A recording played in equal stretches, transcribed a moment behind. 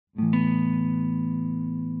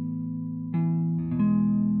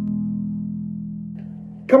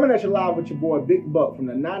Coming at you live with your boy Big Buck from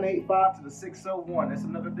the 985 to the 601. It's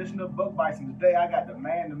another edition of Buck Bites, and today I got the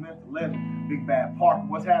man, the myth, the legend, Big Bad Parkkr.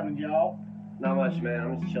 What's happening, y'all? Not much, man.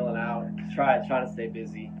 I'm just chilling out. Trying to stay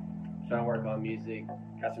busy. Trying to work on music.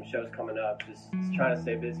 Got some shows coming up. Just trying to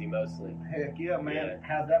stay busy mostly. Heck yeah, man. Yeah.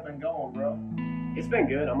 How's that been going, bro? It's been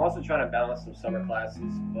good. I'm also trying to balance some summer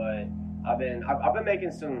classes, but I've been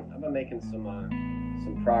making some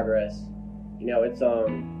progress. You know, it's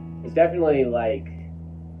definitely like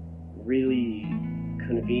really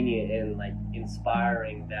convenient and like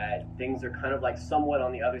inspiring that things are kind of like somewhat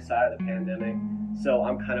on the other side of the pandemic. So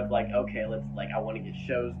I'm kind of like, okay, I want to get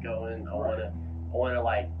shows going. I want to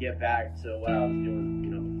like get back to what I was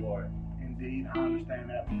doing, before. Indeed, I understand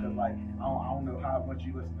that because like I don't know how much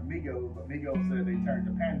you listen to Migos, but Migos said they turned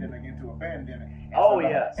the pandemic into a pandemic.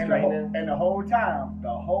 And the whole time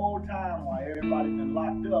while everybody's been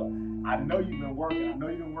locked up, I know you've been working. I know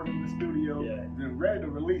you've been working in the studio, been ready to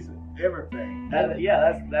release it. Everything. That's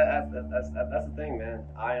the thing, man.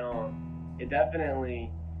 It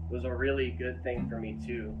definitely was a really good thing for me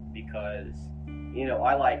too, because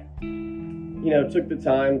I took the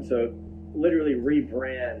time to literally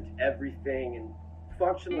rebrand everything and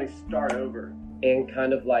functionally start over and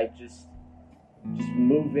kind of like just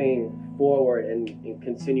moving forward and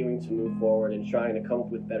continuing to move forward and trying to come up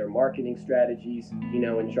with better marketing strategies,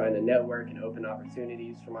 and trying to network and open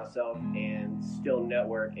opportunities for myself and still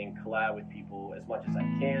network and collab with people as much as I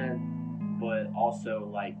can, but also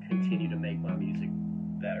like continue to make my music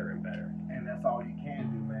better and better. And that's all you can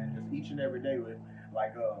do, man. Just each and every day with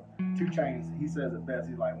like 2 Chainz, he says it best.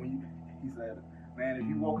 He's like, he said, man, if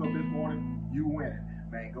you woke up this morning, you winning.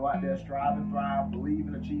 Man, go out there, strive and thrive, believe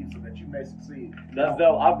and achieve so that you may succeed. That's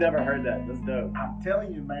dope. I've never heard that. That's dope. I'm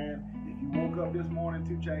telling you, man, if you woke up this morning,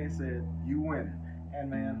 2 Chainz said, you winning. And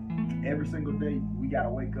man, every single day, we got to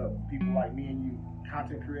wake up. People like me and you,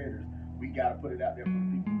 content creators, we got to put it out there for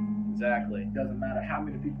the people. Exactly. It doesn't matter how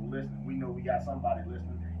many people listen. We know we got somebody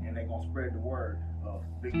listening, and they're going to spread the word of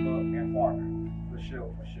Big Buck and Parkkr. For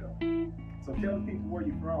sure. So tell the people where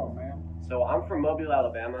you're from, man. So I'm from Mobile,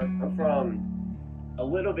 Alabama. I'm from a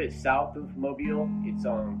little bit south of Mobile. It's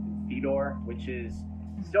Fedor, which is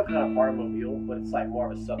still kind of part of Mobile, but it's like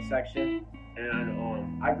more of a subsection.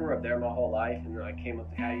 And I grew up there my whole life, and then I came up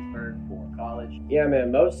to Hattiesburg for college. Yeah, man,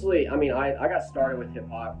 mostly, I got started with hip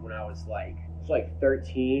hop when I was like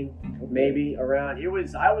 13, maybe around.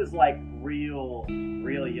 I was like real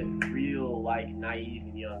like naive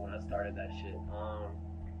and young when I started that shit.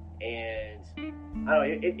 And I don't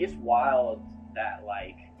know, it's wild that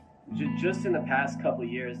like just in the past couple of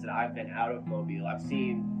years that I've been out of Mobile, I've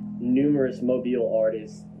seen numerous Mobile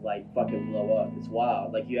artists like fucking blow up. It's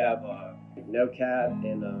wild. Like you have No Cap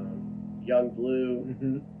and Young Blue.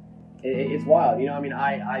 Mm-hmm. It's wild.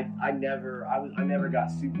 I never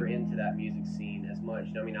got super into that music scene as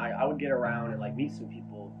much. I would get around and like meet some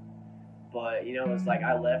people, but it's like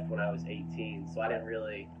I left when I was 18, so I didn't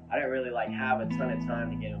really like have a ton of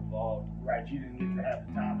time to get involved. Right, you didn't get to have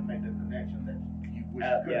the time to make the connection that you wish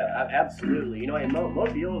you could. Yeah, absolutely. And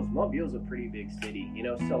Mobile's a pretty big city.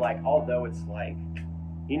 So like although it's like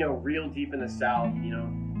real deep in the south,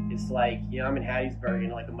 it's like I'm in Hattiesburg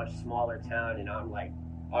in like a much smaller town, and I'm like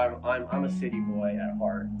I'm a city boy at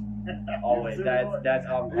heart. Always. I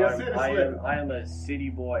am a city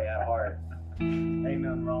boy at heart. Ain't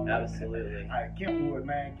nothing wrong with Absolutely. That. Kentwood,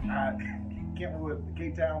 man. Kentwood,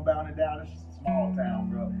 K-Town, bounded down. It's just a small town,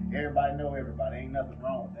 bro. Everybody know everybody. Ain't nothing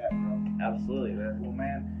wrong with that, bro. Absolutely, man. Well,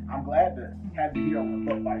 man, I'm glad to have you here on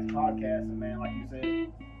the Buck Bites podcast. And man, like you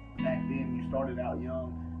said, back then you started out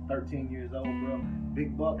young, 13 years old, bro.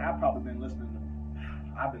 Big Buck, I've been listening to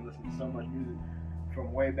so much music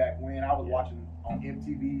from way back when. I was watching on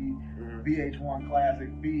MTV, VH1 Classic,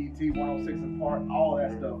 BET 106 and Park, all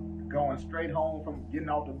that stuff. Going straight home from getting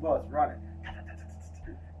off the bus, running.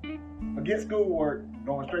 Forget schoolwork,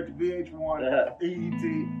 going straight to VH1,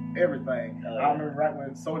 EET, everything. I remember right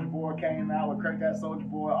when Soulja Boy came out with Crank That Soulja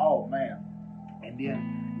Boy, oh man. And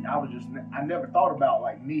then I never thought about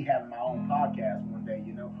like me having my own podcast one day,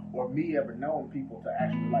 or me ever knowing people to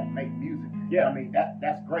actually like make music. Yeah.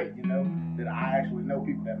 That's great, that I actually know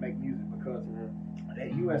people that make music because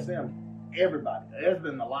at USM, everybody, there's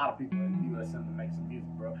been a lot of people at USM to make some music,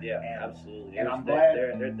 bro. Yeah, absolutely. And I'm glad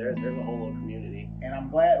there's a whole little community. And I'm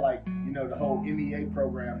glad, like, the whole MEA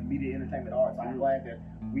program, Media Entertainment Arts, I'm glad that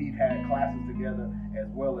we've had classes together as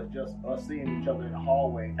well as just us seeing each other in the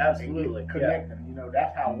hallway. Absolutely. And connecting.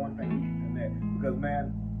 That's how one thing we can connect. Because,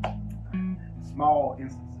 man, small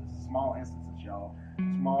instances, y'all.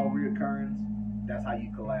 Small reoccurrence, that's how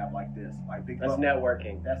you collab like this. Like Big That's Buck,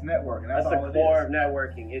 networking. That's networking. That's all the core it of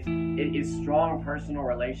networking. It is strong personal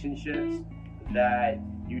relationships that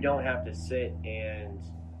you don't have to sit and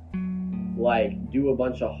like do a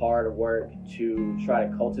bunch of hard work to try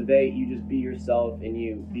to cultivate. You just be yourself and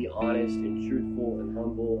you be honest and truthful and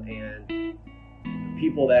humble, and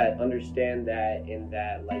people that understand that and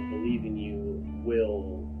that like believe in you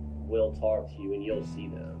will talk to you and you'll see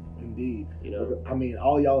them. Indeed. You know, I mean,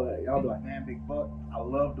 all y'all be like, man, Big Buck, I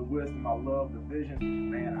love the wisdom, I love the vision.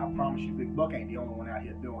 Man, I promise you, Big Buck ain't the only one out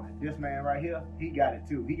here doing it. This man right here, he got it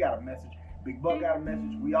too. He got a message. Big Buck got a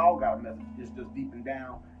message. We all got a message. It's just deep and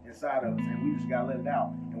down inside of us, and we just gotta let it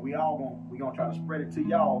out. And we gonna try to spread it to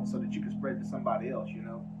y'all so that you can spread it to somebody else. You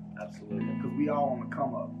know. absolutely. Because we all on the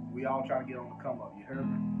come up. We all trying to get on the come up. You heard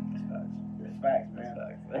me? That's facts. That's facts, man.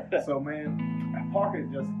 That's facts. So, man, Parkkr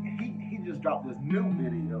he just dropped this new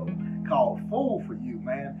video called "Fool for You,"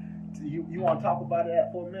 man. You want to talk about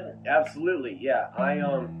that for a minute? Absolutely, yeah.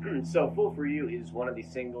 So "Fool for You" is one of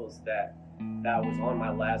these singles that was on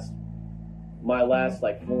my last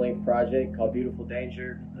like full-length project called "Beautiful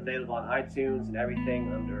Danger," available on iTunes and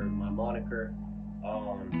everything under my moniker.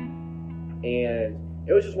 And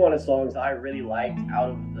it was just one of the songs I really liked out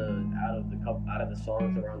of the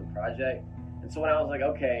songs that were on the project. And so when I was like,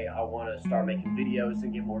 okay, I want to start making videos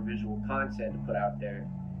and get more visual content to put out there,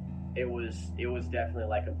 it was definitely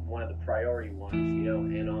like one of the priority ones, you know.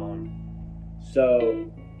 And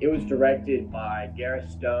so it was directed by Garrett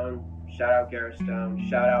Stone. Shout out Garrett Stone.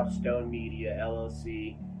 Shout out Stone Media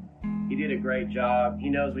LLC. He did a great job. He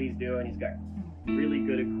knows what he's doing. He's got really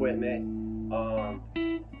good equipment.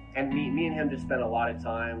 And me and him just spent a lot of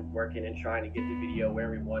time working and trying to get the video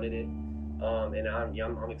where we wanted it. And I'm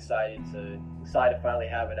excited to finally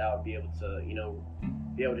have it out and be able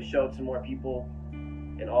to show it to more people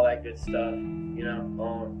and all that good stuff, you know.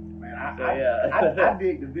 Man, I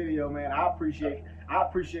dig the video, man. I appreciate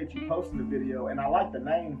you posting the video, and I like the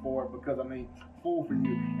name for it because, I mean, "Fool for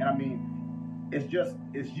You," and I mean, it's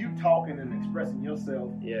you talking and expressing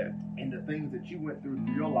yourself, and the things that you went through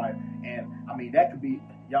your life, and I mean, that could be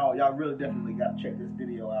y'all really definitely got to check this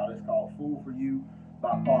video out. It's called "Fool for You"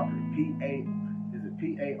 by Parkkr.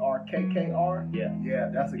 Parkkr? Yeah,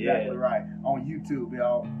 that's exactly right. On YouTube,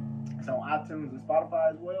 y'all. It's on iTunes and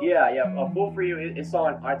Spotify as well. Yeah. "Fool for You," it's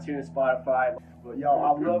on iTunes, Spotify. But y'all,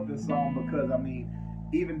 I love this song because, I mean,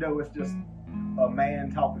 even though it's just a man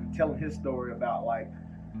telling his story about like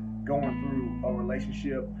going through a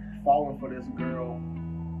relationship, falling for this girl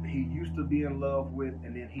he used to be in love with,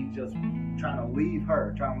 and then he just trying to leave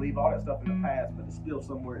all that stuff in the past, but it's still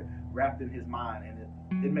somewhere wrapped in his mind, and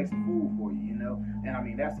it makes a fool for you, you know. And I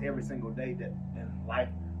mean, that's every single day that in life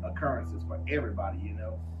occurrences for everybody, you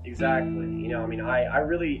know. Exactly. You know, I mean, I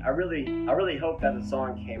really hope that the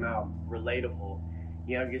song came out relatable,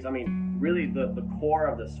 you know, because I mean, really the core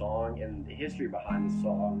of the song and the history behind the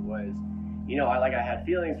song was, you know, I had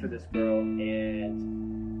feelings for this girl,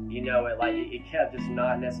 and you know, it kept just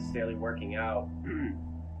not necessarily working out,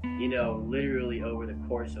 you know, literally over the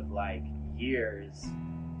course of like years.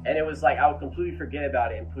 And it was like I would completely forget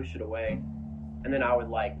about it and push it away, and then I would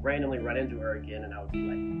like randomly run into her again, and I would be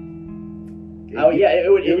like,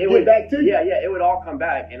 it would get back to you. Yeah, it would all come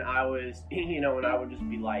back, and I was, you know, and I would just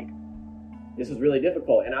be like, this is really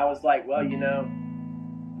difficult. And I was like, well, you know,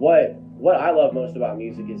 what I love most about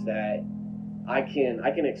music is that I can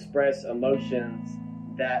express emotions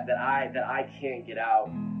that I can't get out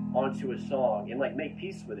onto a song and like make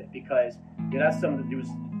peace with it, because you know, that's something that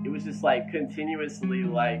it was just like continuously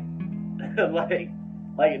like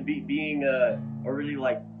being a really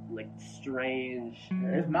like strange.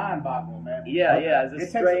 It's mind-boggling, man. Yeah, it's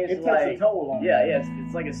strange. It takes a toll on you. Yeah,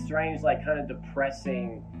 it's like a strange, like kind of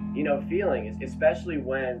depressing, you know, feeling. Especially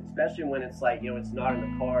when it's like, you know, it's not in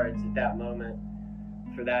the cards at that moment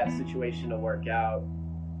for that situation to work out,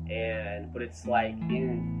 but it's like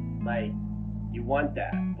you want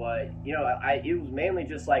that, but you know, it was mainly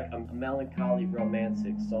just like a melancholy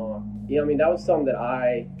romantic song. You know, I mean, that was something that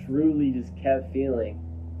I truly just kept feeling,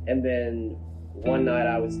 and then one night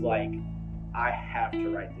I was like, I have to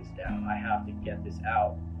write this down. I have to get this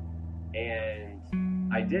out, and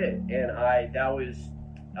I did, and that was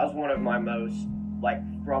one of my most like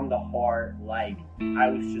from the heart. Like I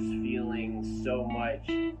was just feeling so much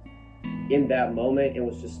in that moment, and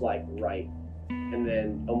was just like right, and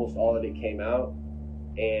then almost all of it came out,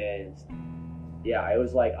 and yeah, it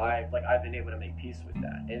was like I've been able to make peace with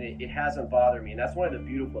that, and it hasn't bothered me. And that's one of the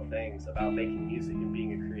beautiful things about making music and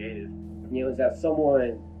being a creative, you know, is that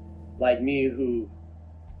someone like me who,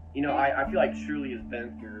 you know, I feel like truly has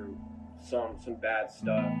been through some bad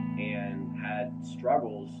stuff and had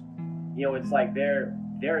struggles, you know, it's like they're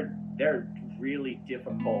really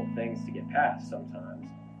difficult things to get past sometimes,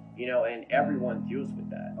 you know, and everyone deals with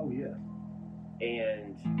that. Oh yeah.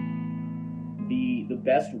 And the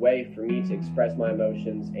best way for me to express my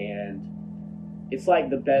emotions, and it's like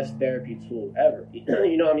the best therapy tool ever.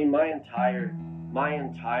 You know, I mean, my entire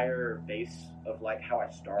base of like how I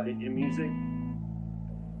started in music.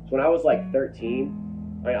 So when I was like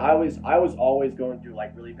 13, I mean, I was always going through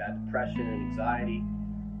like really bad depression and anxiety.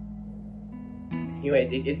 You know,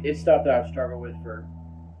 it's stuff that I've struggled with for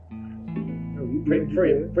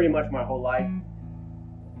pretty much my whole life.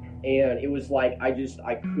 And it was like I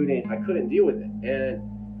couldn't deal with it, and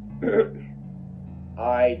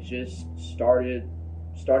I just started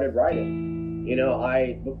writing. You know,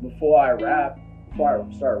 before I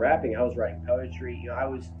started rapping, I was writing poetry. You know, I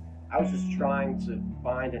was just trying to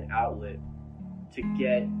find an outlet to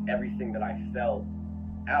get everything that I felt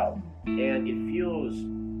out, and it feels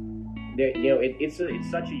that, you know, it's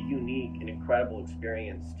such a unique and incredible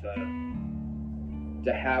experience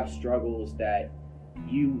to have struggles that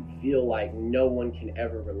you feel like no one can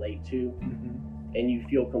ever relate to, and you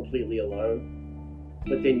feel completely alone,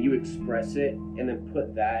 but then you express it and then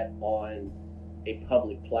put that on a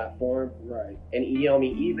public platform. Right. And, you know, I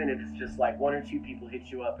mean, even if it's just like one or two people hit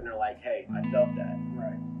you up and they're like, hey, I felt that.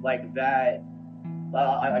 Right. Like that,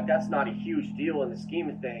 that's not a huge deal in the scheme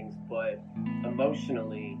of things, but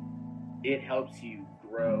emotionally, it helps you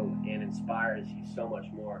grow and inspires you so much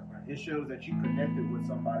more. It shows that you connected with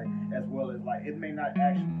somebody, as well as like it may not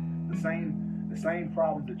actually the same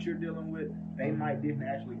problems that you're dealing with. They didn't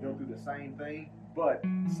actually go through the same thing, but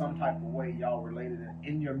some type of way y'all related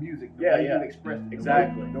in your music. The way you expressed it,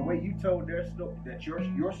 exactly. The way you told their story, that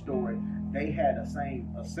your story, they had a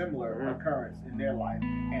similar occurrence in their life,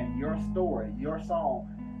 and your story, your song,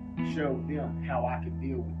 showed them how I can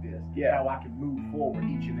deal with this, how I can move forward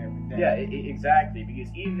each and every day. Yeah, exactly.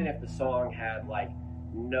 Because even if the song had like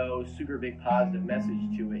no super big positive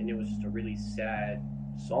message to it, and it was just a really sad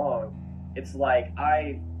song, it's like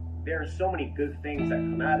there are so many good things that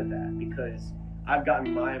come out of that, because I've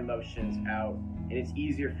gotten my emotions out, and it's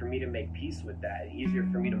easier for me to make peace with that, and easier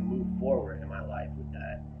for me to move forward in my life with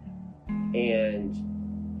that. And,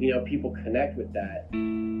 you know, people connect with that,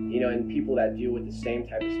 you know, and people that deal with the same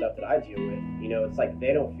type of stuff that I deal with, you know, it's like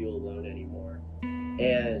they don't feel alone anymore.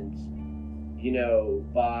 And, you know,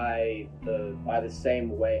 by the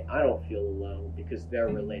same way, I don't feel alone because they're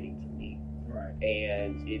relating to me. Right.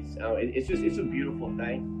 And it's a beautiful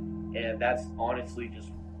thing, and that's honestly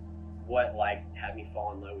just what like had me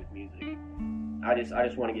fall in love with music. I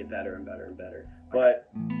just want to get better and better and better. But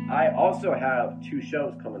I also have 2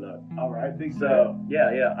 shows coming up. All right, big. So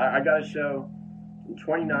yeah, I got a show on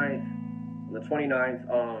the 29th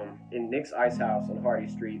in Nick's Ice House on Hardy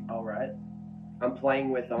Street. All right. I'm playing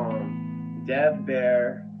with Dev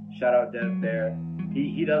Bear. Shout out Dev Bear.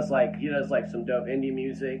 He does like some dope indie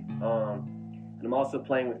music. And I'm also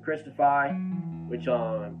playing with Christify, which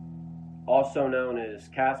also known as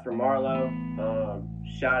Casper Marlowe.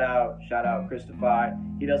 Shout out Christify.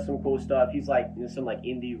 He does some cool stuff. He's like some like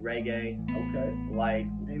indie reggae. Okay. Like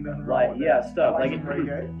ain't nothing wrong with yeah, that. stuff I like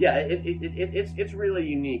reggae. Yeah, it's really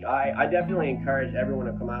unique. I definitely encourage everyone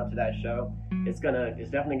to come out to that show. It's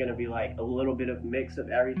definitely gonna be like a little bit of mix of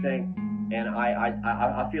everything, and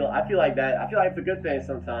I feel like that. I feel like it's a good thing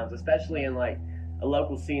sometimes, especially in like a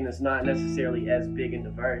local scene that's not necessarily as big and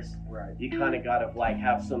diverse. Right. You kind of gotta like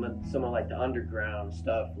have some of like the underground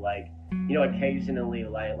stuff, like, you know, occasionally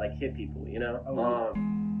like hit people, you know. Okay.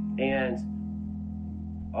 And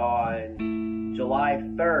on July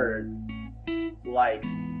 3rd, like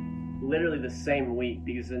literally the same week,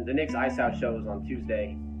 because the Nick's Ice House show is on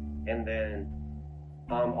Tuesday, and then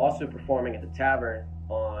I'm also performing at the Tavern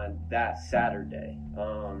on that Saturday.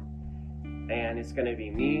 And it's gonna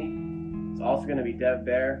be me. It's also going to be Dev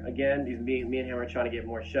Bear again. Me and him are trying to get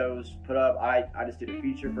more shows put up. I just did a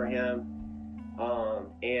feature for him.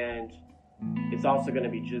 And it's also going to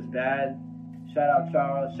be Just Bad. Shout out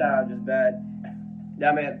Charles. Shout out Just Bad.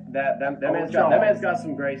 That man's got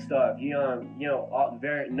some great stuff. He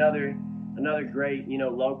another great, you know,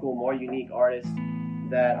 local, more unique artist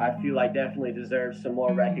that I feel like definitely deserves some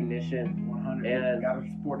more recognition. 100. And gotta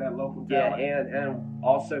support that local yeah, talent. and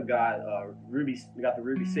also got the Ruby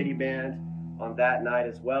City Band on that night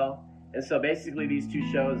as well. And so basically these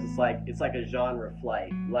 2 shows, it's like a genre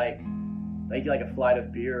flight, like a flight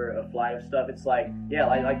of beer, a flight of stuff. It's like, yeah,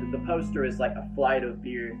 like the poster is like a flight of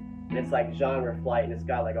beer, and it's like genre flight, and it's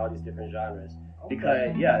got like all these different genres. Okay.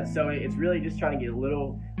 Because yeah, so it's really just trying to get a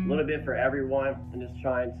little bit for everyone, and just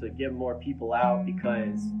trying to get more people out,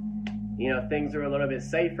 because, You know, things are a little bit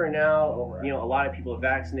safer now. You know, a lot of people are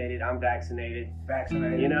vaccinated. I'm vaccinated.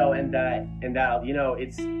 Vaccinated. You know, and that you know,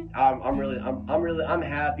 it's I'm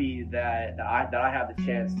happy that I have the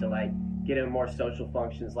chance to like get in more social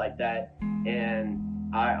functions like that, and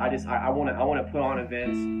I want to put on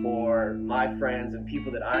events for my friends and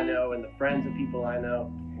people that I know and the friends of people I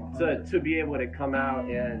know, to be able to come out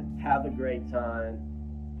and have a great time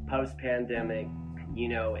post pandemic, you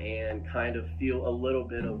know, and kind of feel a little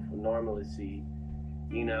bit of normalcy,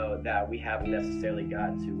 you know, that we haven't necessarily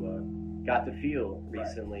got to feel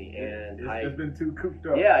recently. And it's been too cooped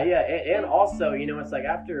up. Yeah, and also, you know, it's like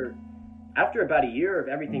after about a year of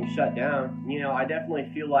everything shut down, you know, I definitely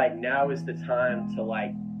feel like now is the time to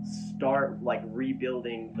like start like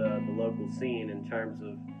rebuilding the local scene in terms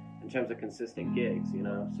of consistent gigs, you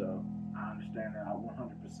know. So I understand that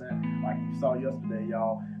 100%. Like you saw yesterday,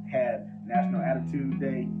 y'all had National Attitude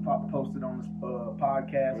Day posted on this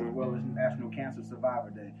podcast, as well as National Cancer Survivor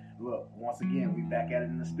Day. Look, once again, we back at it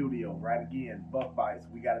in the studio, right again. Buck Bites,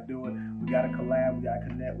 we got to do it. We got to collab, we got to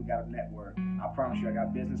connect, we got to network. I promise you, I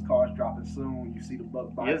got business cards dropping soon. You see the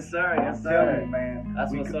Buck Bites. Yes, sir. Yes, I'm sir. telling you, man.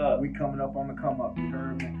 That's what's up. We coming up on the come up. You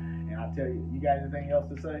heard me. And I tell you, you got anything else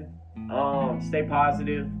to say? Stay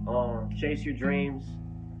positive. Chase your dreams.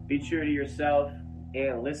 Be true to yourself.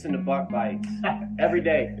 And listen to Buck Bites every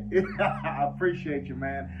day. I appreciate you,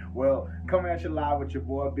 man. Well, coming at you live with your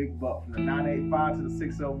boy Big Buck from the 985 to the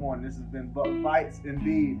 601. This has been Buck Bites,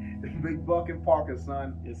 indeed. Big Buck and Parkkr,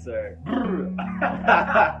 son. Yes, sir.